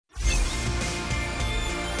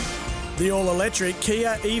the all-electric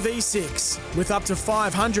Kia EV6 with up to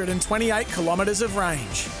 528 kilometres of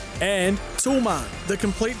range. And Toolmart, the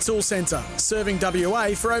complete tool centre, serving WA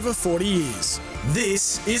for over 40 years.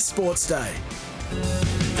 This is Sports Day.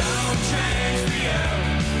 Don't change for you.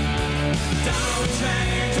 Don't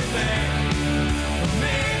change a thing for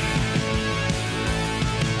me.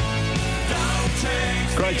 Don't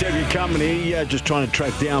change. Great to have your company. Just trying to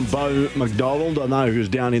track down Beau McDonald. I know he was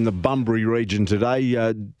down in the Bunbury region today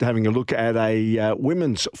having a look at a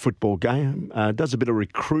women's football game. Does a bit of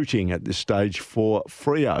recruiting at this stage for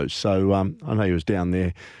Freo. So I know he was down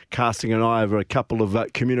there casting an eye over a couple of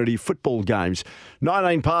community football games.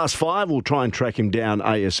 19 past 5. We'll try and track him down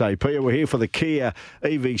ASAP. We're here for the Kia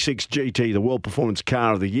EV6 GT, the World Performance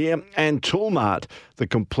Car of the Year, and Toolmart, the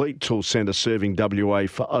complete tool centre serving WA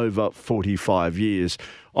for over 45 years.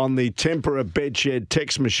 On the Tempera Bedshed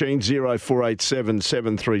text machine, 0487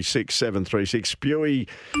 736 736. Spewy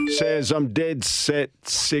says, I'm dead set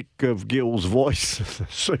sick of Gill's voice. The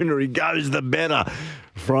sooner he goes, the better.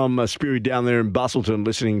 From Spewy down there in Bustleton,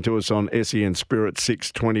 listening to us on SEN Spirit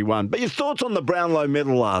 621. But your thoughts on the Brownlow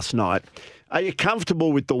medal last night? Are you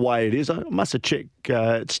comfortable with the way it is? I must have checked.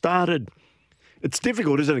 It started... It's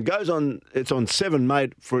difficult, isn't it? It's on 7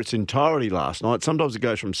 mate for its entirety last night. Sometimes it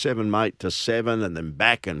goes from 7 mate to 7 and then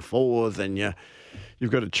back and forth, and you've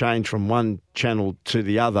got to change from one channel to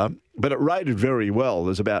the other. But it rated very well.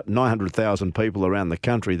 There's about 900,000 people around the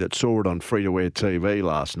country that saw it on free-to-air TV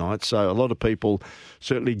last night. So a lot of people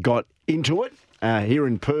certainly got into it. Here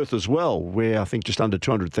in Perth as well, where I think just under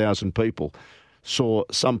 200,000 people saw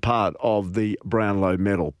some part of the Brownlow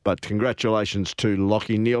medal. But congratulations to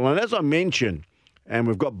Lachie Neale. And as I mentioned, and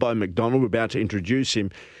we've got Beau McDonald, we're about to introduce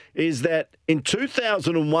him, is that in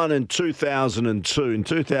 2001 and 2002, in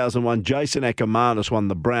 2001, Jason Ackermanis won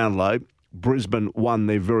the Brownlow. Brisbane won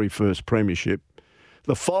their very first premiership.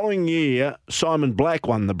 The following year, Simon Black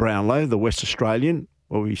won the Brownlow, the West Australian.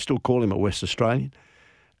 Well, we still call him a West Australian.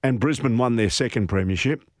 And Brisbane won their second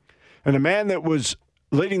premiership. And the man that was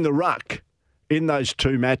leading the ruck in those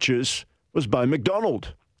two matches was Beau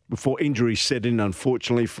McDonald, before injuries set in,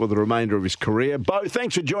 unfortunately, for the remainder of his career. Beau,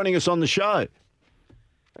 thanks for joining us on the show.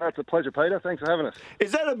 It's a pleasure, Peter. Thanks for having us.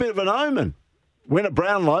 Is that a bit of an omen? Win a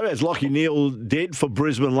Brownlow, as Lachie Neale did for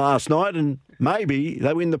Brisbane last night, and maybe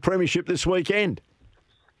they win the premiership this weekend.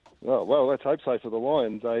 Well, let's hope so for the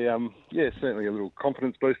Lions. They, certainly a little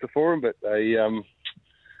confidence booster for them, but they, I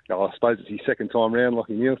suppose it's his second time round,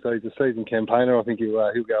 Lachie Neale, so he's a seasoned campaigner. I think he'll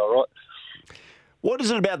go all right. What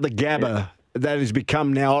is it about the Gabba that has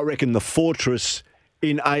become now, I reckon, the fortress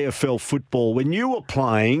in AFL football? When you were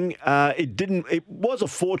playing, it was a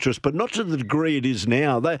fortress, but not to the degree it is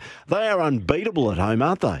now. They are unbeatable at home,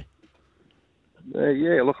 aren't they?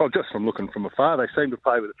 Look, just from looking from afar, they seem to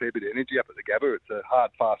play with a fair bit of energy up at the Gabba. It's a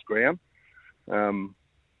hard, fast ground. Look,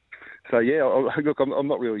 I'm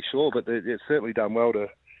not really sure, but they've certainly done well to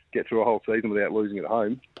get through a whole season without losing at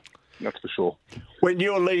home. That's for sure. When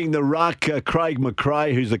you're leading the ruck, Craig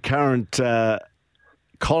McRae, who's the current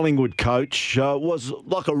Collingwood coach, was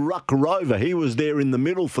like a ruck rover. He was there in the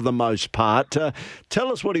middle for the most part.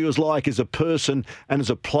 Tell us what he was like as a person and as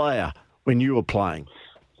a player when you were playing.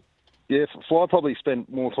 Yeah, Fly probably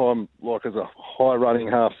spent more time like as a high-running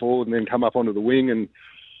half forward and then come up onto the wing. And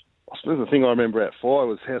I suppose the thing I remember at Fly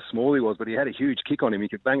was how small he was, but he had a huge kick on him. He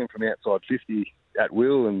could bang him from outside 50 at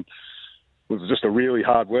will, and was just a really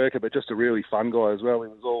hard worker, but just a really fun guy as well. He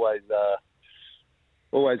was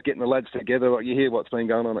always getting the lads together. Like, you hear what's been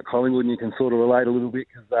going on at Collingwood, and you can sort of relate a little bit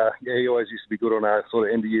because he always used to be good on our sort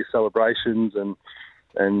of end of year celebrations and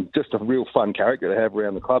just a real fun character to have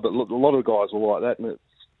around the club. But a lot of guys were like that, and it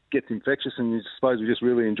gets infectious, and I suppose we just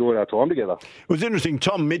really enjoyed our time together. It was interesting.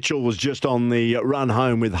 Tom Mitchell was just on the run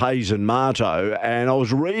home with Hayes and Marto, and I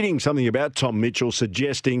was reading something about Tom Mitchell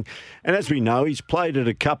suggesting, and as we know, he's played at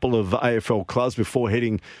a couple of AFL clubs before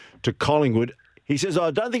heading to Collingwood. He says,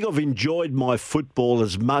 I don't think I've enjoyed my football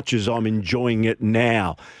as much as I'm enjoying it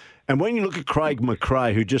now. And when you look at Craig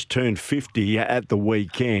McRae, who just turned 50 at the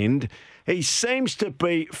weekend, he seems to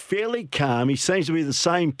be fairly calm. He seems to be the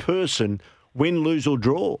same person, win, lose or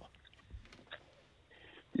draw.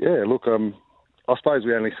 Yeah, look, I suppose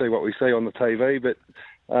we only see what we see on the TV, but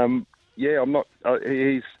I'm not.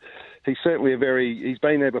 He's certainly he's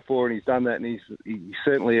been there before and he's done that, and he's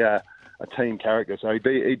certainly a team character. So he'd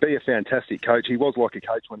be a fantastic coach. He was like a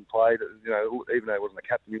coach when he played. Even though he wasn't a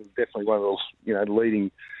captain, he was definitely one of those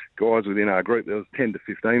leading guys within our group. There was 10 to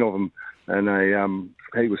 15 of them, and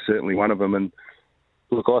he was certainly one of them. And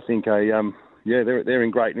look, I think they're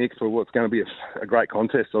in great nick for what's going to be a great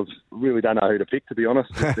contest. I really don't know who to pick, to be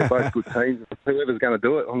honest. They're both good teams. Whoever's going to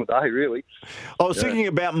do it on the day, really. I was thinking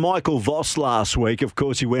about Michael Voss last week. Of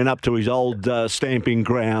course, he went up to his old stamping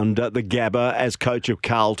ground at the Gabba as coach of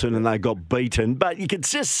Carlton, and they got beaten. But you could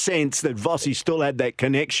just sense that Vossi still had that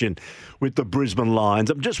connection with the Brisbane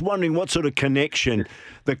Lions. I'm just wondering what sort of connection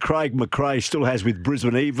that Craig McRae still has with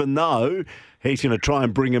Brisbane, even though he's going to try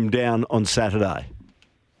and bring them down on Saturday.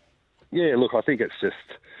 Yeah, look, I think it's just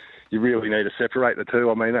you really need to separate the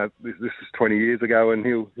two. I mean, this is 20 years ago, and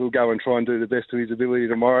he'll go and try and do the best of his ability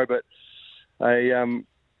tomorrow. But you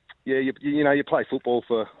play football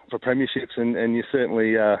for premierships, and you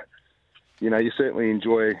certainly you certainly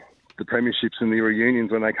enjoy the premierships and the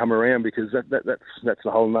reunions when they come around, because that's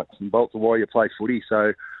the whole nuts and bolts of why you play footy.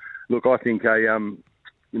 So, look, I think once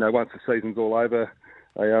the season's all over,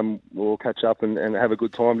 we'll catch up and have a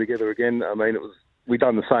good time together again. I mean, we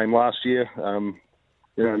done the same last year.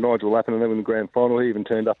 Nigel Lappin and them in the grand final. He even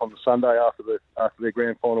turned up on the Sunday after their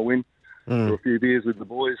grand final win for a few beers with the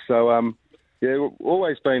boys. So, we've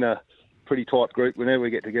always been a pretty tight group. Whenever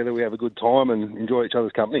we get together, we have a good time and enjoy each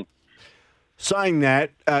other's company. Saying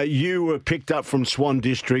that, you were picked up from Swan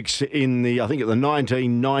Districts in the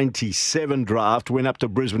 1997 draft, went up to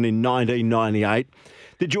Brisbane in 1998.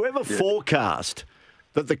 Did you ever forecast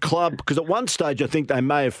that the club, because at one stage I think they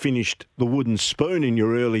may have finished the wooden spoon in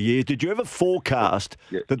your early years, did you ever forecast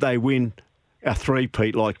that they win a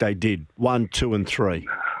three-peat like they did, 1, 2 and 3?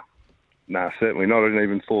 No, certainly not. I didn't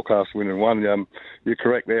even forecast winning one. You're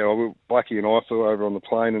correct there. Blackie and I flew over on the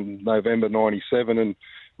plane in November 97, and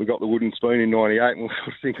we got the wooden spoon in 98, and we were sort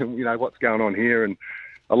of thinking, what's going on here? And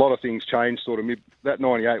a lot of things changed sort of that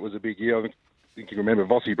 98 was a big year. I think you remember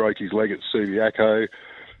Vossi broke his leg at Subiaco.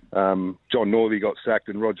 John Northey got sacked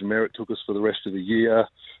and Roger Merritt took us for the rest of the year.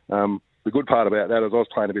 The good part about that is I was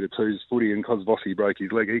playing a bit of twos footy, and because Vossi broke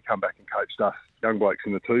his leg, he come back and coached us young blokes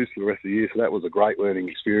in the twos for the rest of the year. So that was a great learning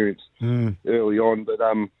experience early on. But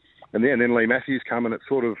and then Lee Matthews come, and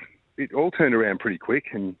it all turned around pretty quick.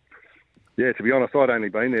 And to be honest, I'd only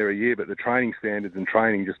been there a year, but the training standards and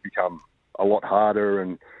training just become a lot harder.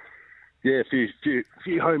 And a few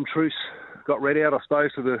home truths got read out, I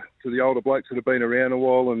suppose, to the older blokes that have been around a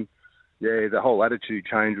while, and the whole attitude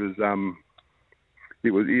change was it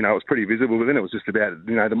was pretty visible. But then it was just about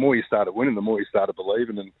the more you started winning, the more you started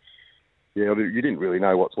believing, and you didn't really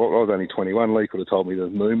know what's what. I was only 21. Lee could have told me the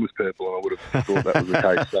moon was purple, and I would have thought that was the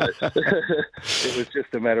case. So it was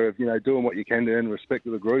just a matter of doing what you can to earn the respect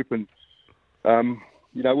of the group, and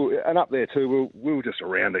and up there too, we were just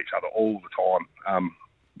around each other all the time.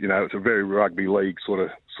 It's a very rugby league sort of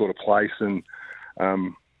place, and I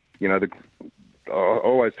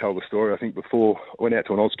always tell the story. I think before I went out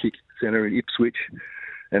to an Auskick centre in Ipswich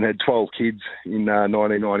and had 12 kids in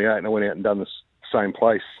 1998, and I went out and done the same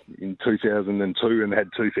place in 2002 and had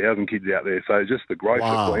 2,000 kids out there. So just the growth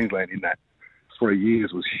of Queensland in that 3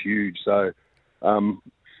 years was huge. So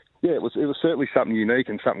it was certainly something unique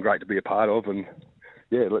and something great to be a part of, and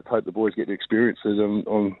let's hope the boys get to experience it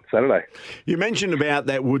on Saturday. You mentioned about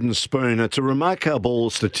that wooden spoon. It's a remarkable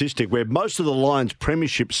statistic where most of the Lions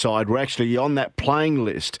Premiership side were actually on that playing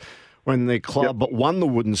list when the club won the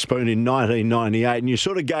wooden spoon in 1998. And you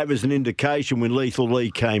sort of gave us an indication when Lethal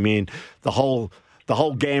Lee came in, the whole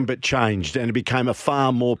gambit changed and it became a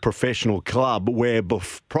far more professional club, where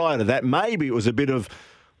prior to that, maybe it was a bit of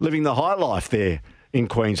living the high life there in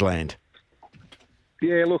Queensland.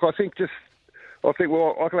 Yeah, look, I think I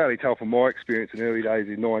can only tell from my experience in early days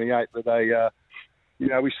in '98 that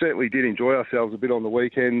we certainly did enjoy ourselves a bit on the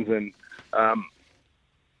weekends, and I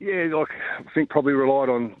think probably relied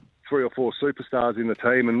on 3 or 4 superstars in the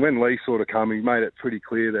team. And when Lee sort of came, he made it pretty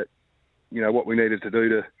clear that what we needed to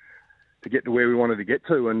do to get to where we wanted to get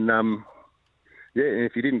to. And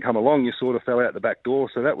if you didn't come along, you sort of fell out the back door.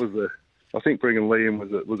 So that was I think bringing Lee in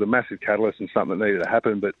was a massive catalyst and something that needed to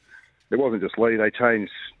happen. But it wasn't just Lee; they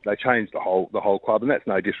changed the whole club, and that's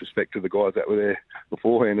no disrespect to the guys that were there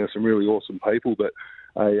beforehand. There's some really awesome people, but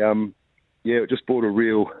it just brought a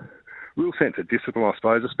real sense of discipline, I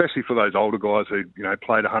suppose, especially for those older guys who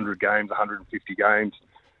played 100 games, 150 games,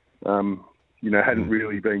 hadn't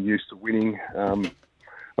really been used to winning.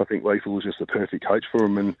 I think Lethal was just a perfect coach for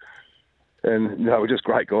them, and they were just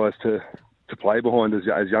great guys to play behind as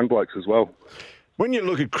young blokes as well. When you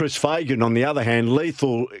look at Chris Fagan, on the other hand,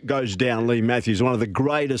 Lethal goes down, Lee Matthews, one of the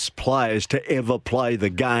greatest players to ever play the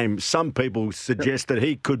game. Some people suggest that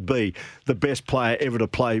he could be the best player ever to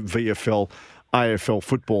play VFL, AFL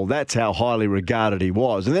football. That's how highly regarded he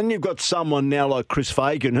was. And then you've got someone now like Chris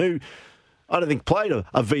Fagan who, I don't think played a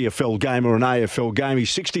VFL game or an AFL game.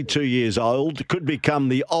 He's 62 years old, could become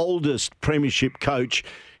the oldest Premiership coach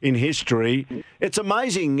in history. It's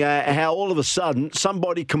amazing how all of a sudden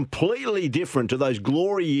somebody completely different to those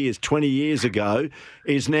glory years 20 years ago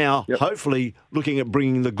is now hopefully looking at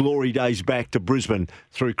bringing the glory days back to Brisbane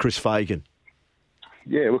through Chris Fagan.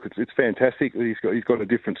 Yeah, look, it's fantastic. He's got a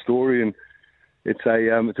different story, and it's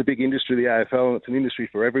a big industry, the AFL, and it's an industry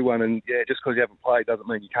for everyone. And yeah, just because you haven't played doesn't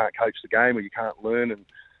mean you can't coach the game or you can't learn.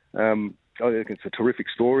 And I think it's a terrific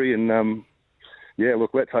story. And yeah, look,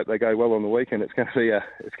 let's hope they go well on the weekend. It's going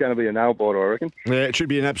to be a nail biter, I reckon. Yeah, it should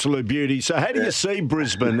be an absolute beauty. So how do you see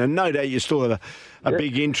Brisbane? And no doubt you still have a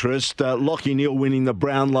big interest. Lachie Neale winning the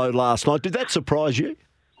Brownlow last night. Did that surprise you?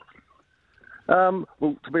 Well,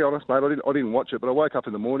 to be honest, mate, I didn't watch it, but I woke up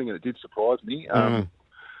in the morning and it did surprise me.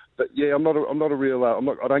 But yeah, I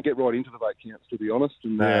don't get right into the vote counts, to be honest,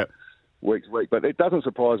 and week to week. But it doesn't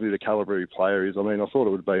surprise me the calibre he player is. I mean, I thought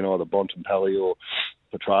it would have been either Bontempelli or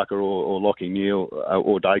Petrarca or Lachie Neale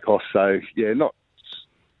or Dacos. So yeah, not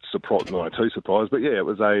too surprised, but yeah, it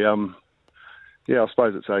was I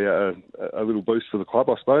suppose it's a little boost for the club,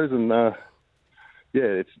 I suppose, and. Yeah,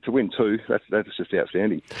 it's to win two. That's just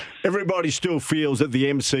outstanding. Everybody still feels that the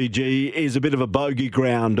MCG is a bit of a bogey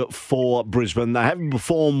ground for Brisbane. They haven't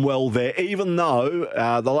performed well there, even though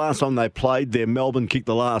the last time they played there, Melbourne kicked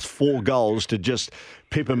the last 4 goals to just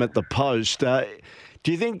pip them at the post. Do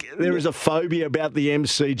you think there is a phobia about the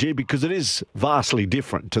MCG because it is vastly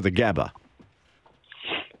different to the Gabba?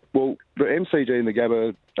 Well, the MCG and the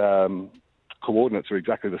Gabba coordinates are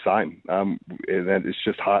exactly the same, and it's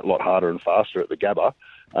just a lot harder and faster at the Gabba.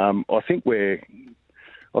 I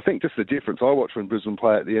think just the difference I watch when Brisbane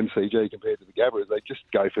play at the MCG compared to the Gabba is they just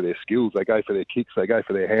go for their skills, they go for their kicks, they go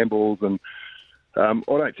for their handballs, and I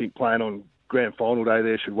don't think playing on grand final day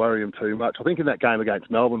there should worry them too much. I think in that game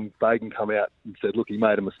against Melbourne, Fagan come out and said, look, he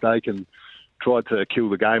made a mistake and tried to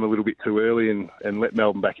kill the game a little bit too early and let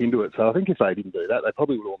Melbourne back into it. So I think if they didn't do that, they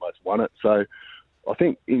probably would have almost won it. So I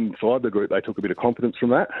think inside the group they took a bit of confidence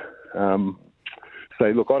from that. So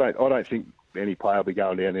look, I don't think any player will be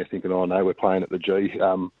going down there thinking, oh no, we're playing at the G.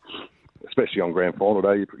 Especially on grand final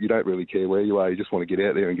day, you don't really care where you are. You just want to get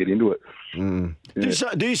out there and get into it.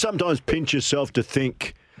 Yeah. Do you sometimes pinch yourself to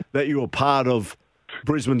think that you're part of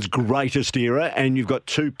Brisbane's greatest era and you've got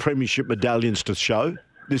 2 premiership medallions to show?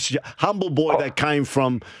 This humble boy that came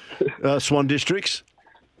from Swan Districts?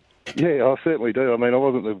 Yeah, I certainly do. I mean, I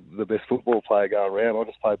wasn't the best football player going around. I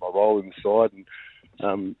just played my role in the side.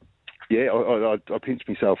 And, I pinched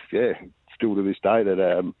myself, still to this day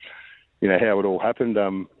that, how it all happened.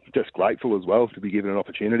 Just grateful as well to be given an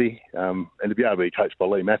opportunity and to be able to be coached by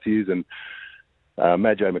Lee Matthews and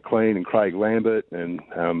Madjo McLean and Craig Lambert and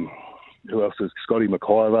who else was Scotty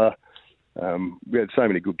McIver. We had so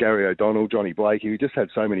many good, Gary O'Donnell, Johnny Blakey. We just had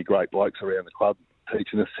so many great blokes around the club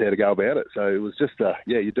teaching us how to go about it. So it was just,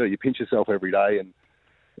 you pinch yourself every day.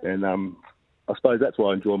 And I suppose that's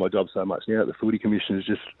why I enjoy my job so much now at the Footy Commission, is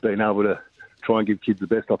just being able to try and give kids the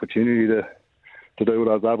best opportunity to do what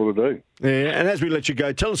I was able to do. Yeah, and as we let you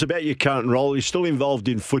go, tell us about your current role. You're still involved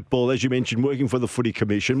in football, as you mentioned, working for the Footy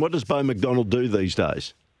Commission. What does Beau McDonald do these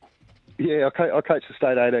days? Yeah, I coach the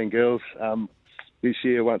State 18 girls this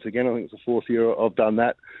year once again. I think it's the 4th year I've done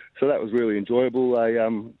that. So that was really enjoyable.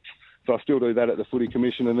 So I still do that at the Footy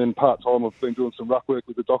Commission, and then part-time I've been doing some ruck work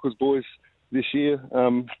with the Dockers boys this year.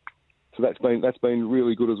 So that's been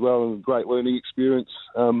really good as well, and a great learning experience.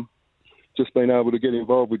 Just being able to get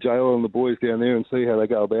involved with JL and the boys down there and see how they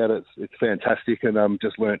go about it. It's fantastic, and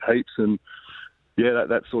just learnt heaps. And yeah,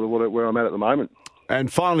 that's sort of where I'm at the moment.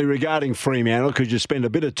 And finally, regarding Fremantle, because you spend a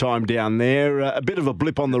bit of time down there, a bit of a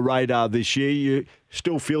blip on the radar this year, you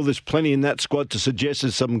still feel there's plenty in that squad to suggest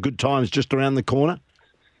there's some good times just around the corner?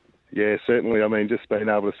 Yeah, certainly. I mean, just being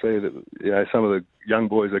able to see that, some of the young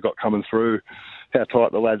boys they've got coming through, how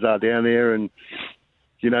tight the lads are down there, and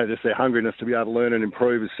just their hungriness to be able to learn and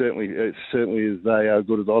improve is certainly as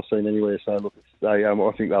good as I've seen anywhere. So look, I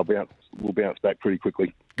think we'll bounce back pretty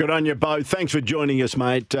quickly. Good on you, Beau. Thanks for joining us,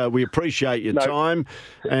 mate. We appreciate your time,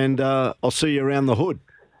 and I'll see you around the hood.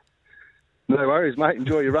 No worries, mate.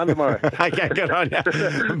 Enjoy your run tomorrow. Okay, good on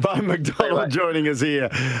you. Beau McDonald joining us here.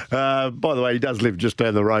 By the way, he does live just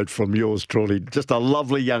down the road from yours truly. Just a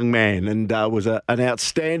lovely young man, and was an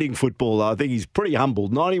outstanding footballer. I think he's pretty humble.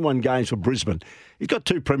 91 games for Brisbane. He's got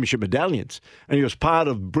 2 premiership medallions, and he was part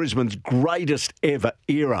of Brisbane's greatest ever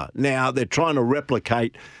era. Now, they're trying to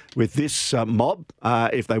replicate with this mob.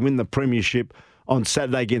 If they win the premiership on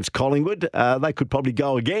Saturday against Collingwood, they could probably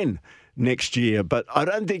go again next year. But I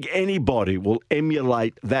don't think anybody will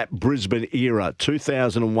emulate that Brisbane era,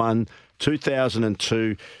 2001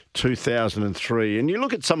 2002, 2003. And you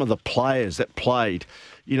look at some of the players that played.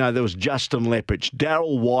 You know, there was Justin Lepich.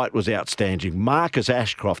 Darryl White was outstanding. Marcus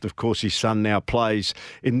Ashcroft, of course, his son now plays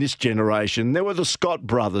in this generation. There were the Scott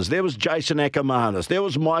brothers. There was Jason Ackermanis. There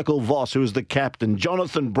was Michael Voss, who was the captain.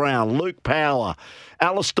 Jonathan Brown, Luke Power,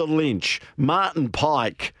 Alistair Lynch, Martin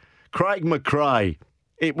Pike, Craig McRae.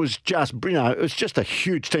 It was just, it was just a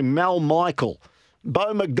huge team. Mal Michael.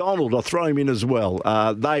 Beau McDonald, I'll throw him in as well.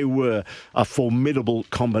 They were a formidable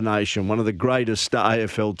combination, one of the greatest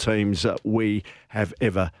AFL teams we have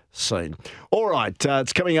ever seen. All right,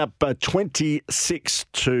 it's coming up 26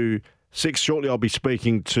 to 6. Shortly I'll be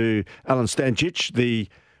speaking to Alan Stančić, the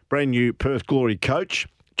brand new Perth Glory coach.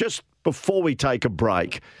 Just before we take a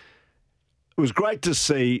break, it was great to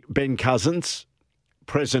see Ben Cousins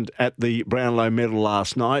present at the Brownlow medal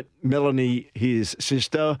last night. Melanie, his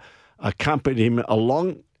sister, accompanied him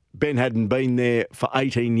along. Ben hadn't been there for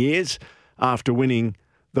 18 years after winning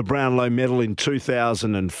the Brownlow medal in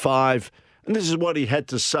 2005. And this is what he had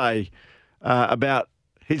to say about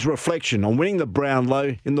his reflection on winning the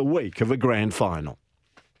Brownlow in the week of a grand final.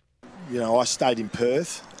 You know, I stayed in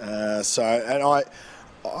Perth, I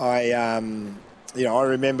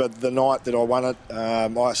remember the night that I won it. I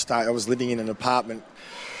was living in an apartment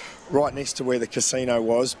right next to where the casino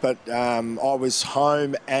was, but I was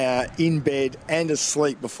home, in bed and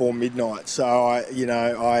asleep before midnight. So I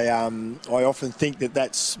often think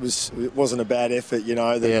it wasn't a bad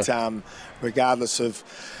effort. Regardless of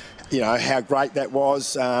how great that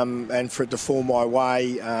was, and for it to fall my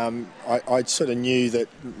way, I sort of knew that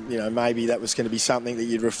maybe that was going to be something that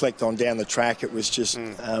you'd reflect on down the track. It was just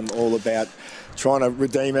all about trying to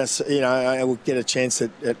redeem us. We'll get a chance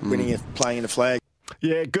at winning and playing in the flag.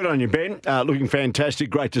 Yeah, good on you, Ben. Looking fantastic.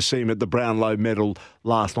 Great to see him at the Brownlow medal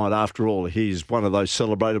last night. After all, he's one of those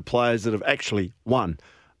celebrated players that have actually won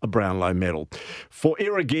a Brownlow medal. For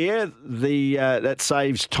Irrigear, that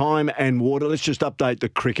saves time and water. Let's just update the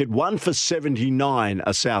cricket. 1 for 79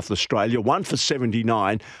 South Australia. 1 for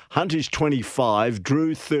 79. Hunt is 25.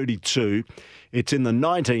 Drew 32. It's in the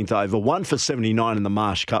 19th over, 1 for 79 in the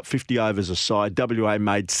Marsh Cup, 50 overs aside. WA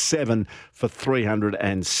made 7 for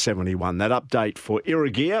 371. That update for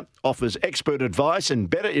Irrigear offers expert advice and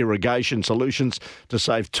better irrigation solutions to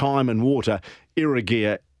save time and water.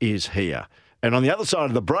 Irrigear is here. And on the other side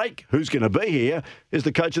of the break, who's going to be here is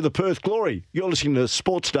the coach of the Perth Glory. You're listening to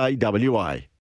Sports Day WA.